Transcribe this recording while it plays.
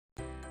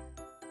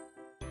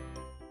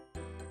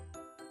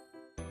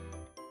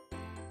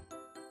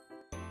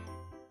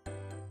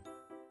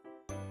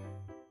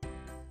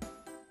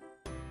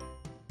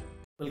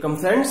Welcome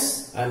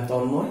friends, I am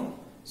Tanmoy.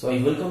 So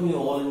I welcome you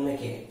all in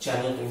my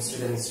channel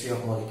Chemistry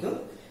of Molecule.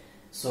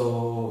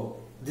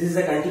 So this is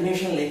a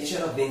continuation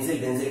lecture of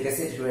Benzil Benzilic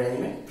acid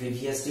rearrangement.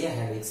 Previously I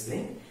have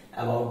explained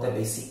about the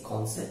basic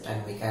concept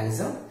and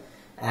mechanism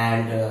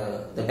and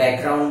the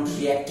background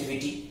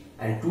reactivity,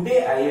 and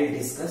today I will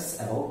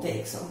discuss about the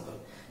example.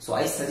 So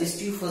I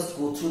suggest you first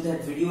go through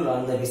that video,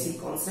 learn the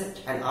basic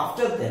concept, and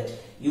after that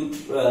you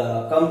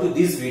come to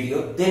this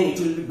video, then it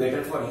will be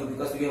better for you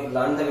because you have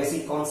learned the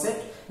basic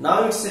concept.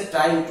 Now it's a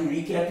time to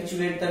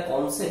recapitulate the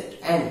concept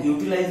and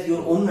utilize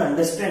your own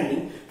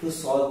understanding to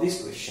solve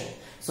this question.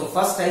 So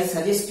first I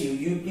suggest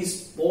you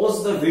please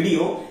pause the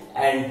video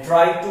and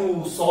try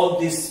to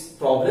solve these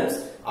problems.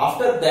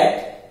 After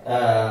that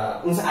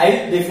I will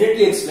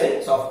definitely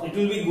explain, so it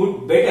will be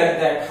better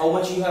that how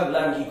much you have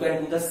learned you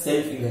can do the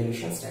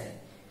self-evaluation study.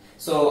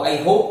 So I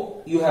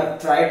hope you have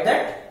tried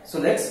that. So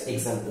let's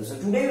example. So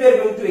today we are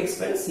going to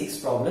explain 6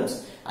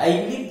 problems. I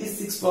believe these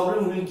 6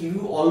 problems will give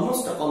you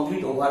almost a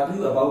complete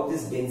overview about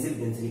this Benzil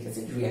Benzilic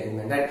acid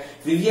rearrangement. And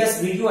previous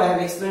video I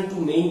have explained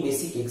 2 main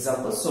basic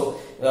examples. So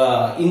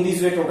in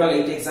this way total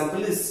 8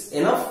 examples is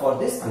enough for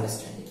this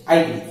understanding,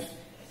 I believe.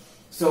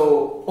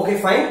 So okay,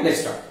 fine,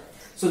 let's start.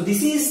 So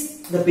this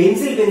is the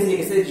Benzil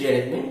Benzilic acid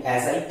rearrangement.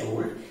 As I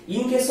told,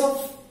 in case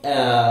of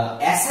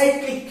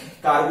acyclic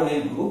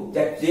carbonyl group,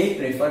 that they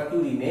prefer to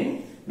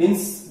remain,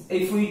 means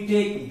if we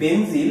take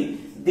benzil,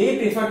 they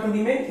prefer to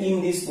remain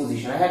in this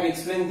position. I have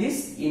explained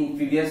this in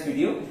previous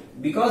video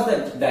because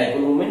the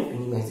dipole moment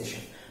minimization.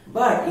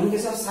 But in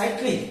case of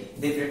cyclic,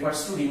 they prefer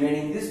to remain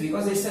in this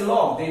because it's a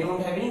log, they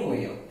don't have any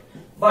way out.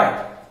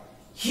 But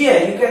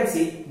here you can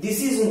see this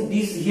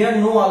here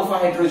no alpha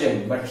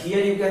hydrogen, but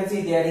here you can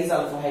see there is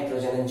alpha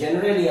hydrogen, and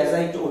generally as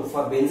I told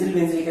for Benzil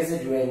Benzilic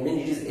acid rearrangement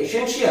it is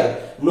essential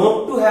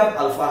not to have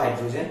alpha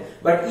hydrogen,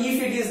 but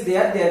if it is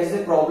there is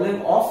a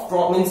problem of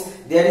means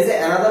there is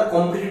another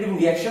competitive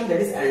reaction,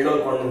 that is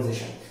aldol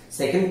condensation.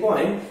 Second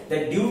point,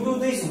 that due to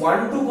this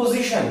 1,2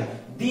 position,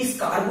 these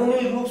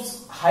carbonyl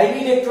groups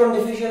highly electron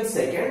deficient.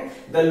 Second,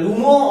 the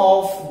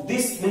LUMO of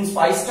this, means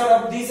pi star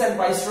of this and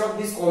pi star of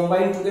this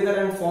combine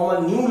together and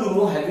form a new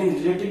LUMO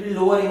having relatively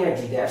lower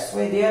energy. That's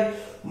why they are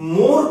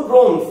more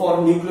prone for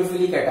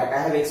nucleophilic attack.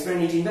 I have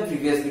explained it in the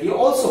previous video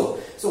also.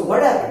 So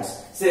what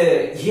happens? So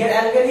here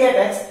alkali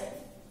attacks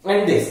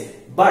and this,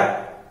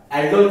 but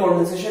aldol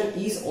condensation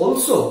is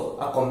also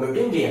a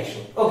competing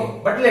reaction.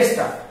 Okay, but let's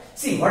start.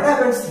 See what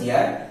happens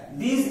here.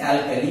 This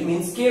alkali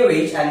means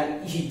KOH,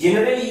 and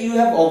generally you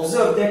have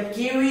observed that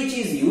KOH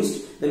is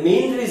used. The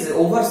main reason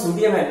over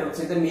sodium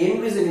hydroxide, the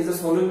main reason is the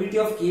solubility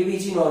of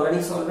KOH in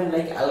organic solvent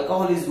like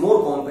alcohol is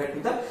more compared to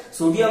the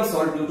sodium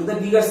salt due to the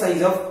bigger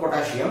size of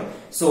potassium.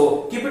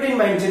 So keep it in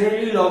mind,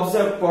 generally you will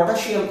observe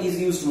potassium is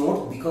used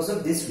more because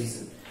of this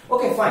reason.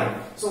 Okay, fine.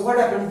 So what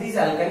happens? This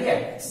alkali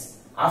attacks.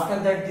 After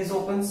that this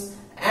opens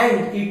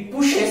and it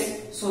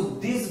pushes, so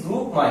this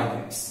group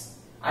migrates.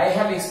 I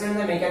have explained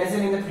the mechanism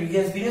in the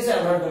previous video, so I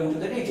am not going to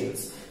the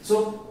details.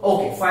 So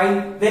okay,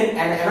 fine. Then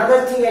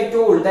another thing I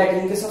told that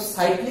in case of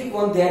cyclic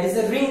one there is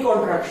a ring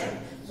contraction.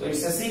 So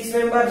it's a 6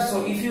 member.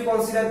 So if you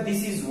consider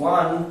this is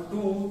 1,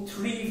 2,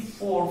 3,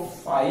 4,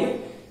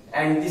 5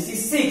 and this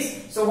is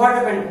 6. So what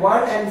happened?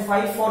 1 and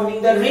 5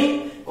 forming the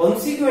ring.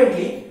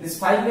 Consequently, this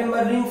 5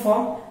 member ring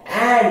form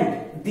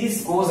and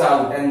this goes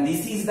out, and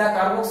this is the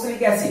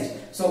carboxylic acid.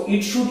 So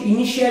it should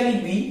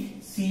initially be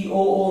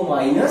COO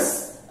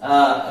minus.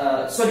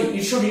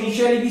 It should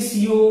initially be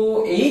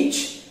COH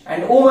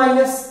and O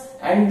minus,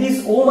 and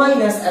this O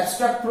minus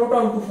abstract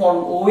proton to form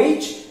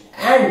OH,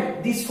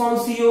 and this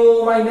forms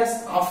COO minus.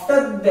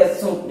 After that,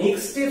 so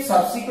next step,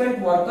 subsequent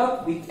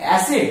workup with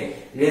acid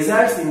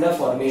results in the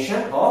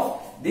formation of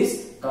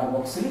this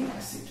carboxylic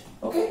acid.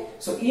 Okay,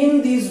 so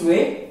in this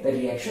way the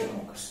reaction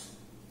occurs.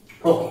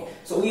 Okay,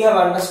 so we have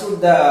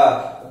understood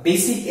the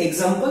basic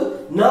example.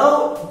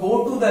 Now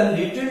go to the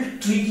little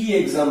tricky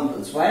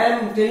examples. Why I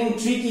am telling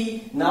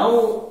tricky?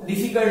 Now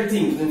difficult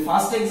things. The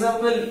first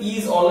example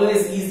is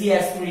always easy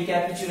as to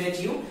recapitulate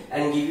you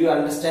and give you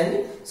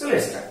understanding. So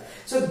let's start.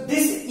 So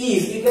this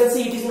is, you can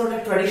see it is not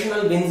a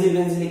traditional Benzil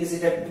Benzilic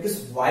acid,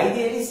 because why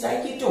there is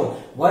diketone?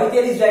 Why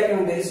there is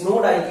diketone? There is no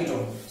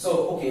diketone.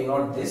 So okay,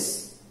 not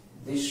this.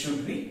 This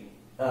should be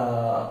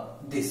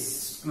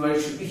this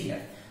fluoride should be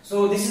here.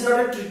 So this is not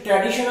a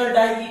traditional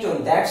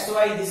diketone. That's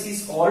why this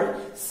is called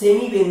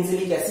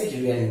semi-benzilic acid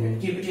rearrangement.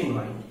 Keep it in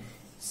mind.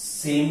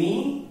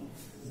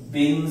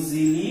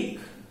 Semi-benzilic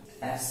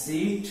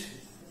acid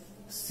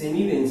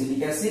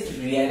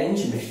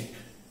rearrangement.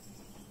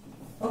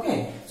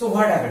 Okay. So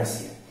what happens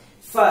here?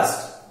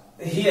 First,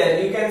 here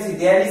you can see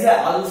there is a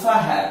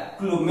alpha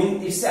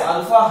means it's a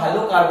alpha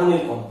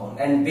halocarbonyl compound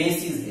and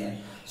base is there.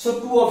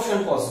 So 2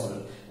 options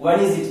possible. One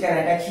is it can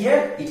attack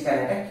here, it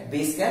can attack,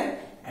 base can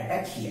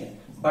attack here.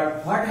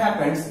 But what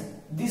happens,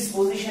 this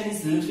position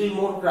is little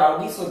more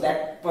crowded, so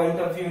that point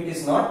of view it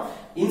is not.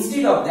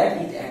 Instead of that,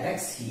 it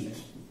attacks here.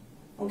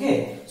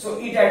 Okay, so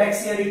it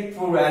attacks here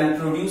and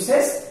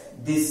produces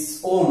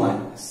this O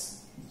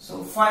minus.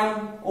 So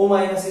fine, O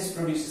minus is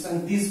produced,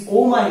 and this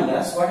O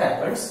minus, what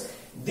happens?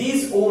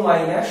 This O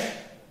minus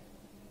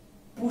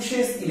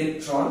pushes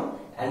electron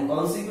and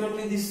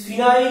consequently this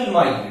phenyl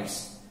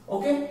migrates.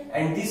 Okay,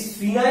 and this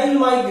phenyl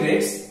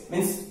migrates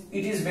means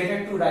it is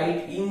better to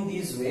write in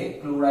this way.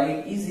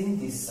 Chloride is in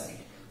this side.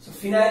 So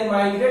phenyl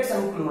migrates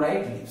and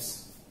chloride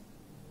leaves.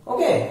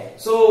 Okay,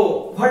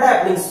 so what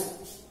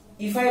happens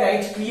if I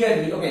write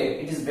clearly?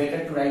 Okay, it is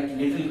better to write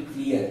little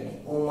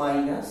clearly. O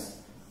minus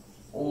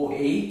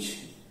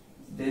OH.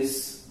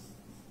 This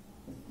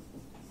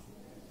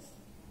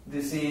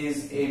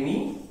is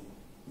Me,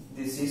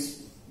 this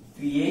is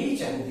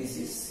pH, and this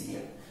is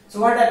Cl.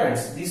 So what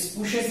happens? This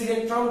pushes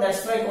electron,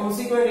 that's why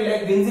consequently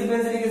like benzil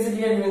benzilic acid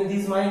here, when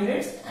this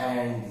migrates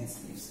and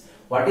this leaves.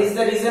 What is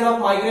the reason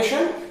of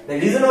migration? The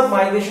reason of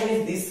migration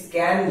is this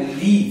can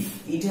leave.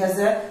 It has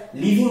a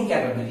leaving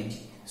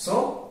capability.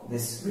 So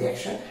this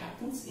reaction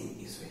happens in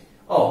this way.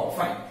 Oh,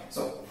 fine.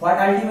 So what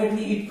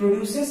ultimately it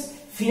produces?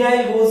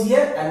 Phenyl goes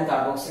here and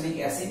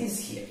carboxylic acid is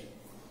here.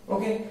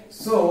 Okay,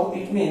 so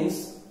it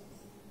means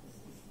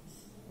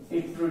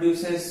it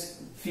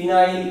produces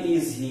phenyl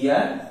is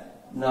here.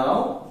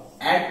 Now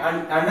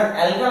under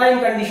alkaline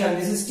condition,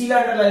 this is still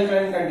under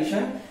alkaline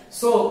condition.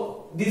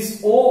 So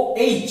this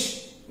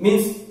OH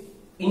means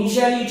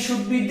initially it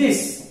should be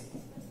this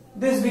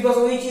because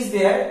OH is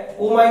there.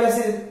 O minus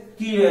is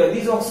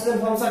these oxygen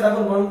forms a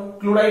double bond,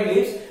 chloride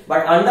leaves,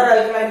 but under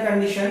alkaline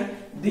condition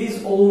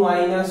this O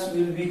minus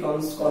will be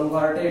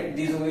converted,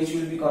 this OH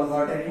will be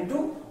converted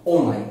into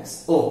O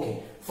minus.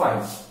 Okay,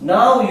 fine.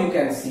 Now you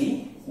can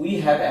see we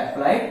have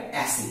applied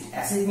acid.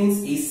 Acid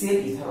means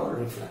HCl ethanol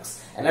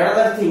reflux. And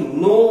another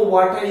thing, no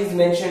water is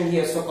mentioned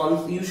here,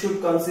 so you should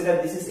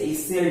consider this is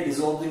HCl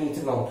dissolved in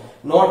ethanol,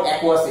 not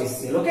aqueous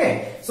HCl.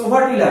 Okay, so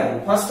what will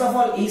happen? First of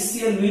all,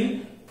 HCl will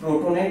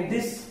protonate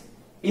this.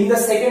 In the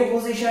second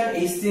position,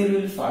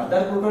 HCl will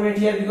further protonate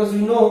here, because we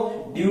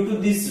know due to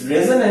this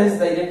resonance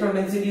the electron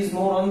density is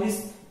more on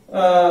this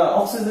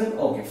oxygen.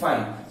 Okay,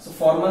 fine. So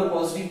formal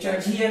positive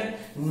charge here.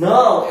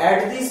 Now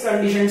at these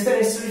conditions, the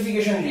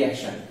esterification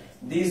reaction,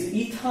 this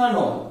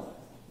ethanol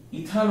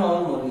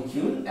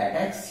molecule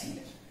attacks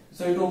here.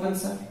 So it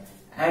opens up,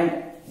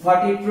 and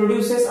what it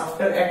produces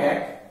after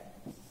attack,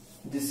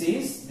 this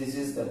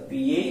is the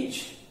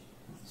pH.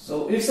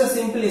 So it's a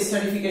simple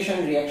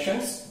esterification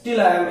reaction.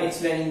 Still I am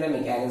explaining the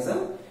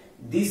mechanism.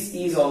 This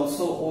is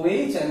also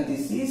OH and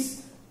this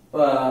is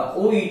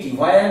OET.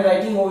 Why I am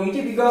writing OET?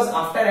 Because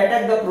after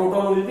attack the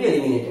proton will be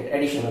eliminated,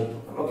 additional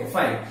proton. Okay,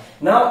 fine.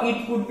 Now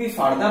it could be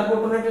further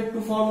protonated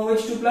to form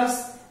OH2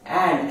 plus,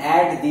 and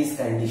at this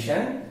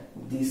condition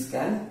this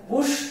can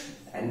push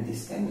and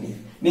this can leave.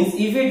 Means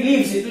if it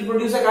leaves, it will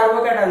produce a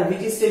carbocation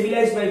which is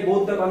stabilized by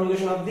both the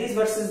conjugation of this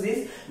versus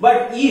this.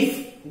 But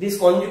if this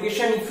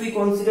conjugation, if we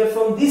consider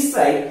from this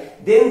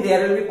side, then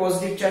there will be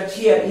positive charge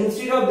here.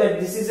 Instead of that,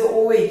 this is a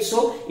OH,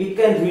 so it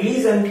can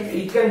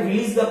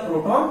release the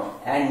proton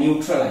and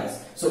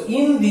neutralize. So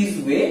in this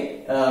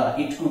way,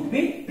 it could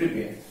be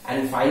prepared.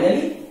 And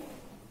finally,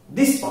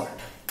 this part.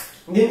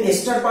 Then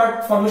ester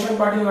part, formation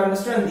part you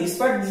understand. This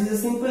part, this is a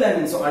simple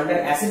amine. So under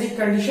acidic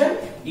condition,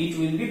 it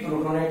will be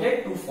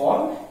protonated to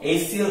form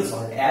HCl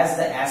salt. As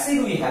the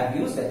acid we have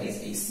used, that is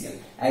HCl.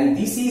 And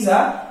this is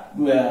a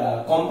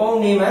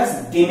compound name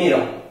as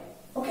demerol.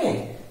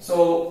 Okay,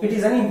 so it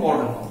is an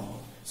important compound.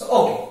 So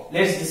okay,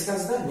 let's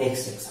discuss the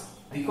next example.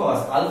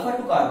 Because alpha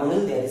to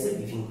carbonyl there is a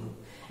leaving group.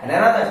 And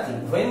another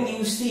thing, when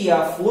you see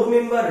a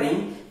 4-member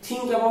ring,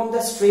 think about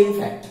the strain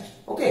factor.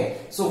 Okay,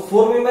 so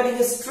 4-member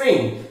is a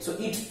strain, so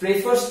it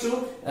prefers to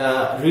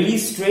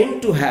release strain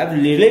to have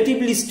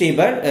relatively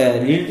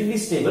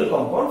stable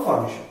compound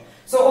formation.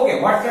 So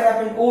okay, what can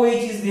happen? OH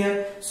is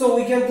there, so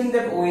we can think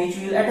that OH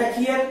will attack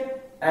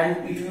here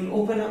and it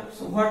will open up.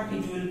 So what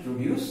it will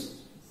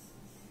produce?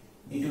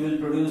 It will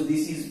produce,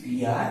 this is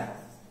Br,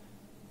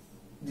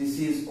 this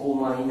is O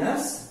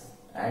minus,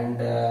 and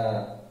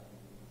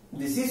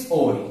this is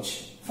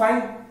OH.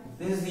 Fine,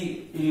 this is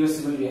the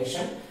irreversible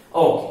reaction.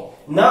 Okay.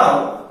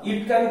 Now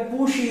it can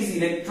push his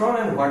electron,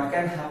 and what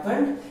can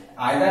happen?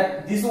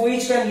 Either this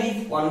OH can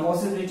leave, one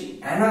possibility.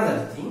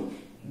 Another thing,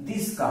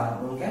 this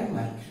carbon can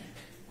migrate.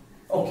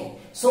 Okay,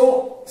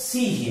 so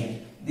see here,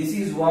 this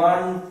is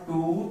 1,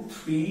 2,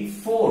 3,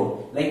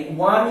 4. Like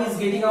 1 is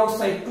getting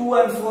outside, 2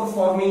 and 4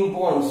 forming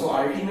bonds. So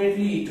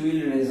ultimately it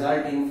will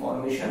result in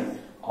formation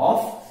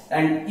of,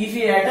 and if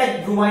we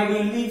attack, bromide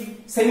will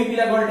leave,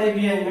 semi-pillar type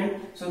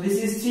rearrangement. So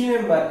this is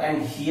 3-member,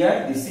 and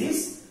here this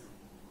is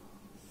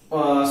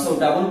so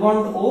double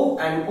bond O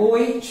and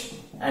OH,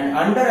 and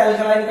under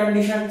alkaline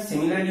condition,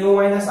 similarly O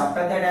minus,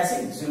 after that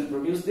acid, this will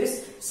produce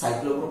this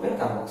cyclopropane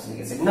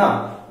carboxylic acid.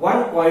 Now,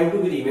 one point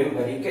to be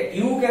remembered,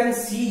 you can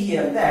see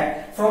here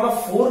that from a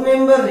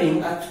 4-member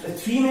ring, a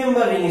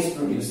 3-member ring is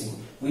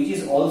producing, which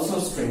is also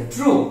strain.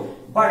 True,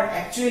 but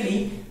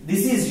actually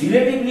this is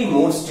relatively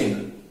more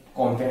stable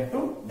compared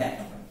to that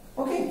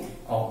one. Okay?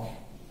 Okay.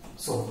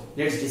 So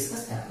let's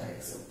discuss another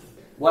example.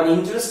 One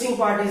interesting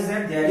part is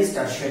that there is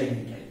tertiary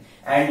butyl.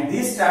 And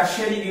this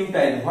tertiary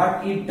butyl,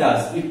 what it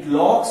does, it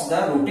locks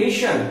the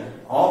rotation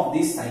of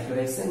this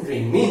cyclohexane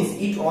ring.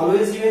 Means it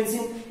always remains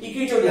in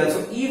equatorial. So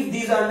if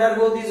these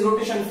undergo this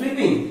rotation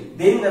flipping,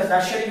 then the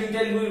tertiary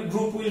butyl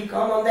group will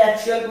come on the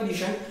axial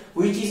position,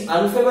 which is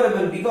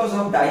unfavorable because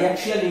of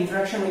diaxial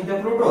interaction with the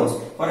protons.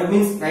 For it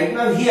means right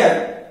now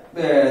here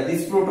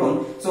this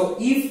proton. So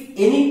if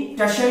any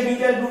tertiary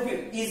butyl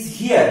group is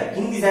here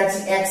in this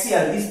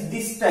axial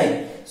this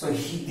time, so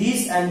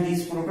this and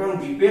this proton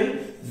repel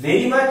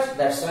very much.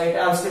 That's why it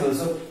is unstable.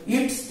 So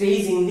it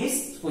stays in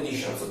this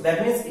position. So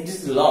that means it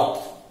is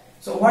locked.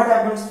 So what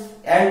happens?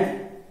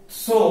 And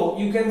so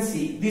you can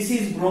see this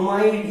is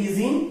bromide is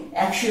in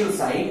axial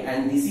side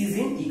and this is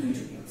in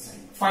equatorial side.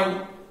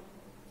 Fine.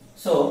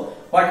 So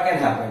what can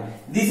happen?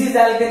 This is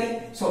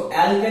alkali. So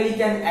alkali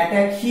can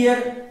attack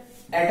here,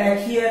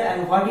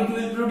 and what it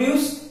will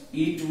produce?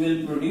 It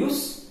will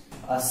produce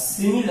a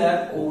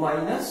similar O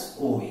minus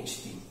OH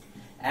thing.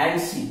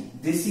 And see,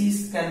 this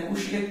is can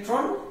push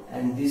electron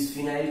and this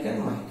phenyl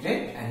can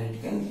migrate and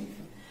it can leave.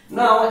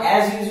 Now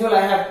as usual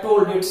I have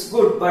told it's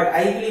good, but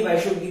I believe I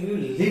should give you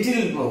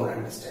little more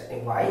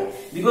understanding. Why?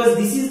 Because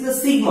this is the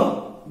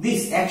sigma,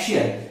 this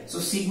axial. So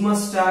sigma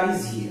star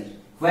is here,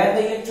 where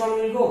the electron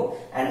will go.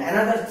 And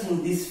another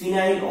thing, this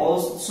phenyl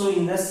also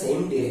in the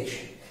same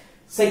direction.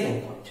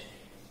 Second point,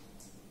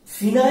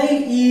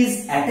 phenyl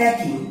is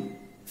attacking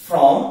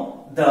from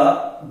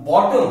the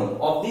bottom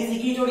of this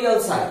equatorial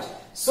side.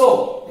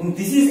 So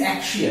this is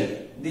axial,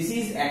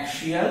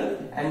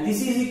 and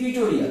this is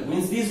equatorial,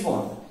 means this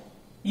one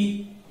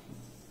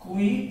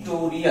equatorial.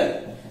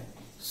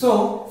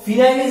 So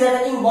phenyl is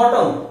attacking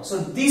bottom. So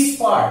this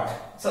part.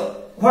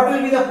 So what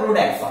will be the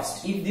product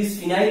first? If this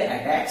phenyl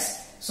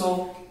attacks,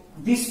 so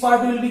this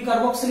part will be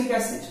carboxylic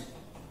acid,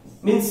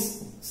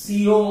 means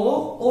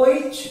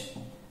COOH,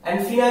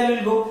 and phenyl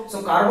will go.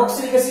 So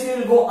carboxylic acid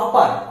will go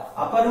upper.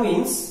 Upper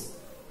means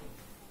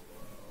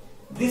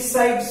this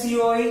side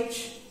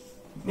COH,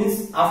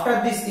 means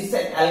after this it's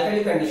an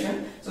alkali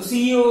condition. So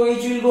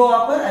COH will go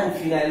upper and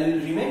phenyl will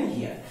remain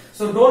here.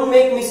 So don't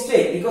make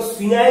mistake, because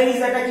phenyl is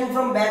attacking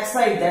from back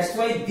side. That's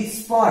why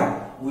this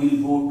part will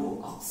go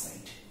to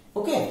outside.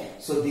 Okay.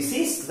 So this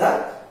is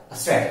the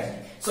strategy.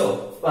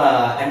 So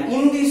and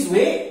in this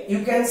way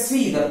you can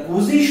see the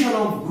position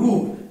of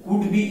group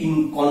could be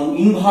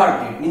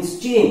inverted, means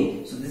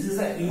change. So this is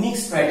a unique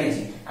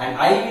strategy, and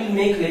I will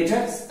make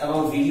later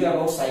about video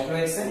about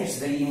cyclohexane. It's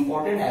very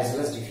important as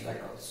well as difficult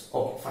also.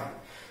 Okay, fine.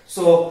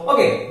 So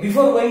okay,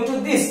 before going to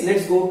this,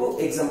 let's go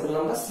to example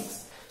number 6.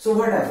 So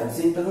what happens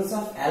in presence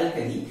of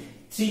alkali?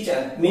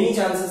 Many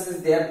chances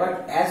is there,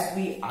 but as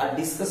we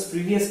discussed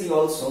previously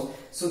also,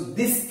 so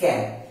this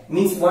can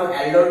means one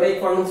aldol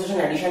condensation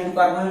addition to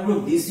carbonyl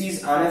group. This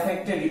is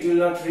unaffected; it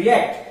will not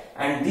react,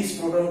 and this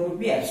proton would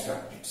be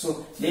abstracted.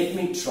 So let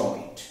me draw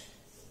it.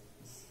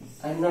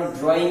 I am not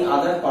drawing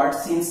other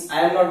parts since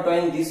I am not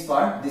drawing this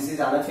part. This is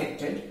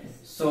unaffected.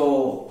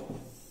 So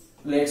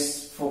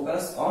let's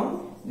focus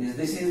on this.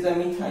 This is the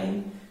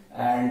methyl,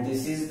 and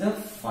this is the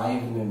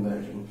 5-member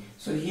ring.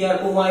 So here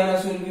O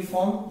minus will be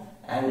formed,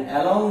 and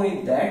along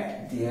with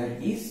that there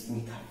is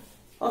methyl.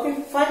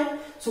 Okay, fine.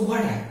 So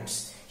what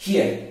happens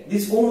here?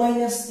 This O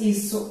minus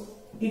is, so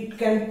it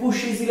can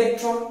push his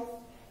electron,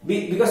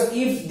 because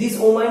if this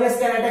O minus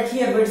can attack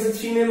here, but it's a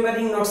 3-member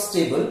ring, not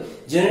stable.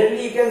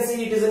 Generally you can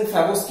see it is in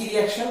Fabovsky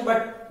reaction,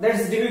 but that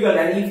is difficult.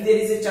 And if there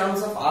is a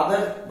chance of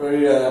other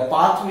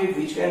pathway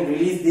which can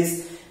release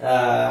this,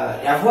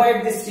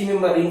 avoid this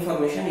 3-member ring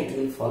formation, it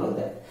will follow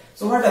that.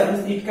 So what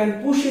happens? It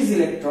can push his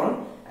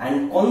electron,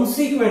 and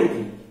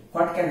consequently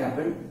what can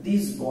happen?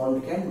 This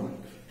bond can migrate.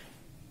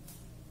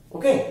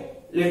 Okay.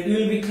 It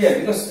will be clear,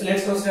 because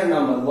let's consider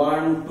number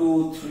 1,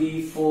 2,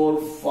 3,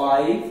 4,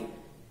 5.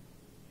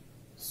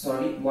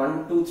 Sorry,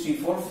 1, 2, 3,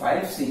 4,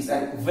 5, 6.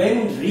 And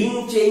when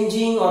ring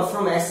changing or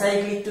from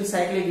acyclic to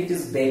cyclic, it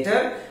is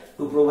better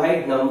to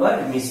provide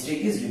number,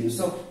 mistake is reduced.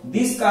 So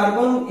this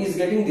carbon is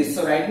getting this.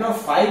 So right now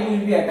 5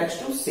 will be attached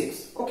to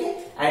 6.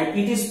 Okay, and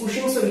it is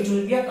pushing, so it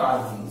will be a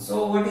carbene.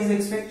 So what is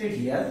expected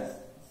here?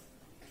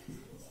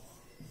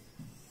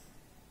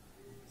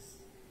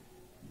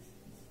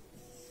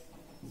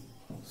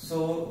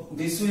 So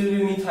this will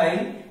be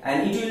methyl,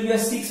 and it will be a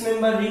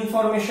 6-member ring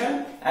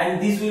formation, and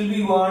this will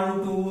be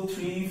 1, 2,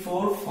 3,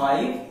 4,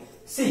 5,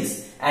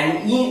 6.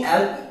 And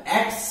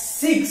at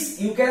 6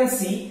 you can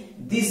see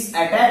this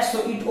attached,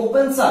 so it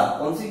opens up.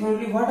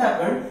 Consequently what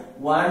happened?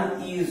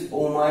 1 is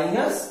O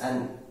minus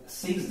and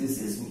 6,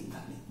 this is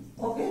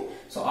methyl. Okay.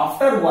 So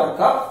after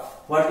workup,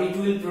 what it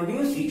will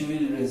produce? It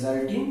will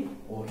result in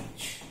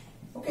OH.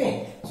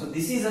 Okay, so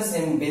this is a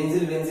same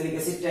Benzil Benzilic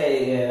acid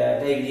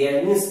type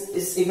rearrangement.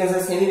 You can say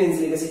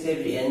semi-benzylic acid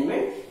type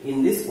rearrangement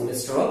in this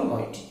cholesterol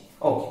moiety.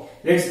 Okay,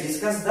 let's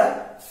discuss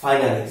the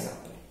final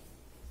example.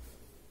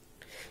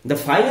 The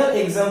final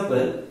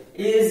example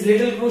is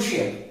little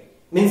crucial.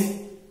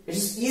 Means it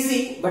is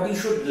easy, but you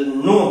should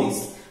know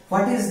this.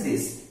 What is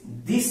this?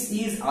 This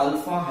is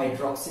alpha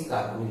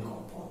hydroxycarbonyl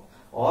compound,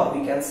 or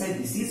we can say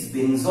this is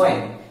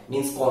benzoin.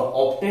 Means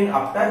obtained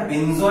after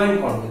benzoin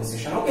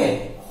condensation.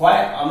 Okay.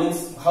 Why?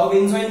 Means how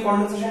benzoin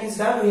condensation is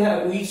done?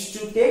 We wish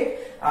to take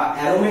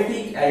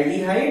aromatic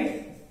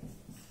aldehyde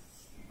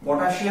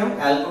potassium,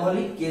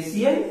 alcoholic,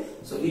 KCl.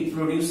 So it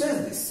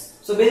produces this.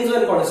 So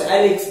benzoin condensate.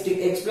 I will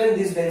explain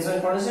this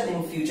benzoin condensate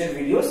in future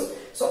videos.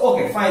 So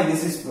okay, fine,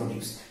 this is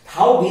produced.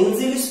 How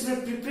benzil is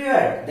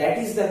prepared? That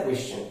is the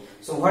question.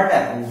 So what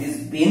happens? This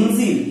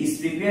benzil is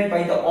prepared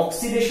by the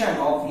oxidation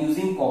of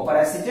using copper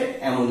acetate,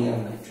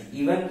 ammonium nitrate.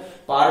 Even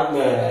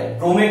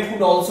bromate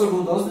would also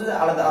do those. The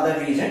other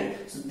reason.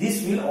 So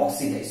this will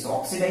oxidize. So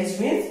oxidize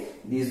means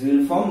this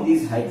will form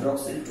this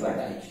hydroxyl to a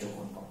diketo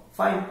compound.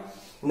 Fine.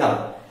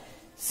 Now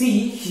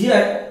see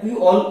here we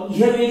are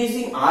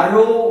using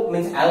RO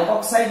means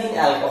alkoxide in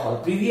alcohol.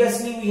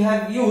 Previously we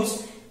have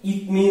used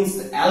it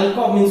means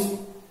alcohol means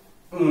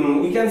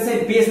we can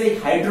say base like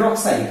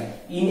hydroxide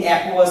in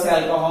aqueous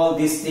alcohol.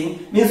 This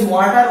thing means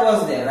water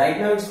was there. Right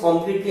now it's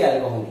completely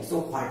alcoholic. So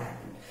what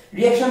happened?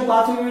 Reaction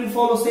pathway will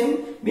follow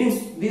same.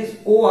 Means this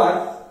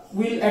OR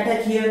will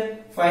attack here.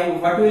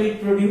 Fine. What will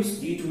it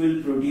produce? It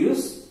will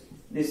produce.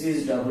 This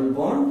is double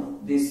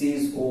bond. This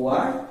is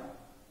OR,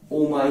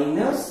 O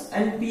minus,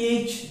 and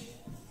pH.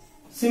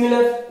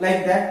 Similar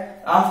like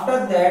that.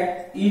 After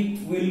that, it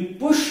will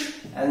push,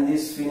 and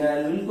this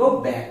phenyl will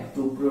go back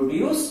to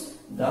produce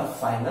the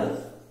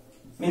final.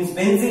 Means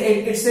benzil.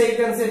 It's a, you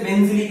can say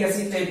benzilic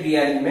acid type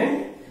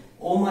rearrangement.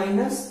 O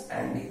minus,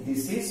 and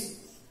this is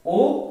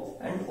O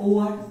and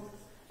OR.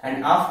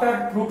 And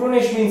after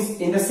protonation means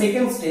in the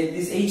second stage,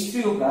 this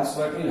H3O plus,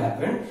 what will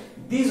happen?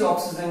 This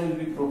oxygen will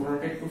be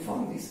protonated to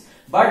form this.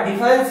 But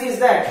difference is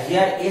that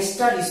here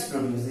ester is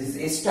produced. This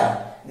is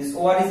ester. This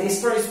OR is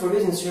ester is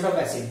produced instead of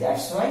acid.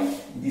 That's why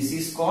this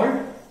is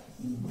called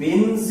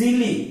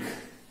benzilic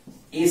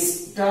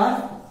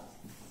ester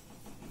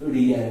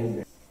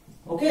rearrangement.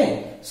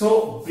 Okay.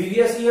 So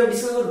previously we have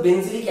discussed about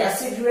benzilic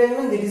acid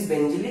rearrangement. That is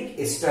benzilic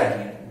ester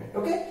rearrangement.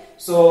 Okay.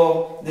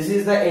 So this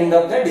is the end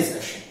of the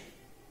discussion.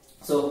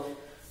 So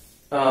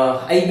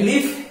I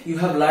believe you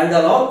have learned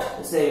a lot.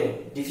 It's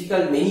a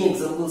difficult, many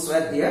examples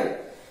were there.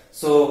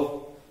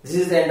 So this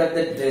is the end of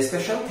the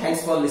discussion.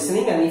 Thanks for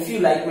listening, and if you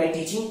like my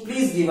teaching,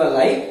 please give a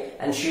like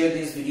and share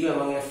this video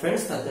among your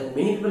friends so that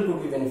many people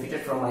could be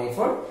benefited from my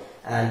effort.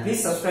 And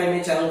please subscribe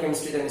my channel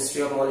Chemistry the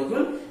Mystery of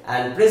Molecule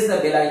and press the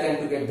bell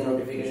icon to get the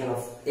notification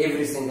of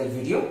every single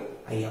video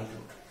I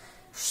upload.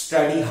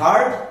 Study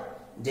hard,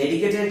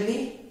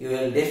 dedicatedly, you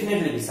will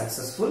definitely be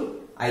successful,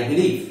 I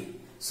believe.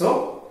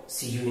 So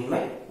see you in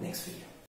my next video.